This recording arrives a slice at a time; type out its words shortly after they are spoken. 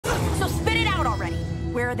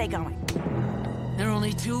Where are they going? There are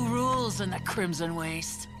only two rules in the Crimson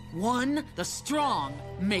Waste. One, the strong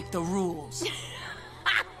make the rules.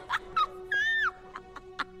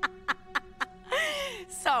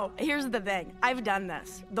 So, here's the thing. I've done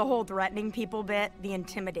this. The whole threatening people bit, the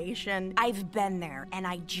intimidation. I've been there, and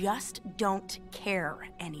I just don't care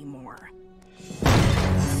anymore.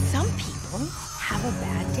 Some people have a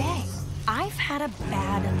bad day. I've had a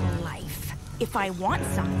bad life. If I want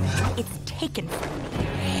something, it's taken from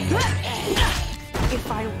me.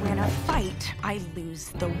 If I win a fight, I lose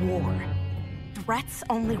the war. Threats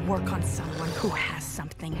only work on someone who has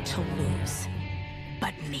something to lose.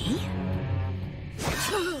 But me?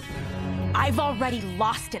 I've already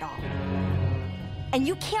lost it all. And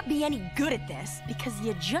you can't be any good at this because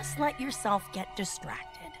you just let yourself get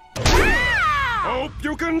distracted. Ah! Hope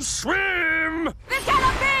you can swim! This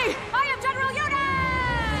cannot be! I am General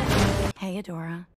Unit! Hey, Adora.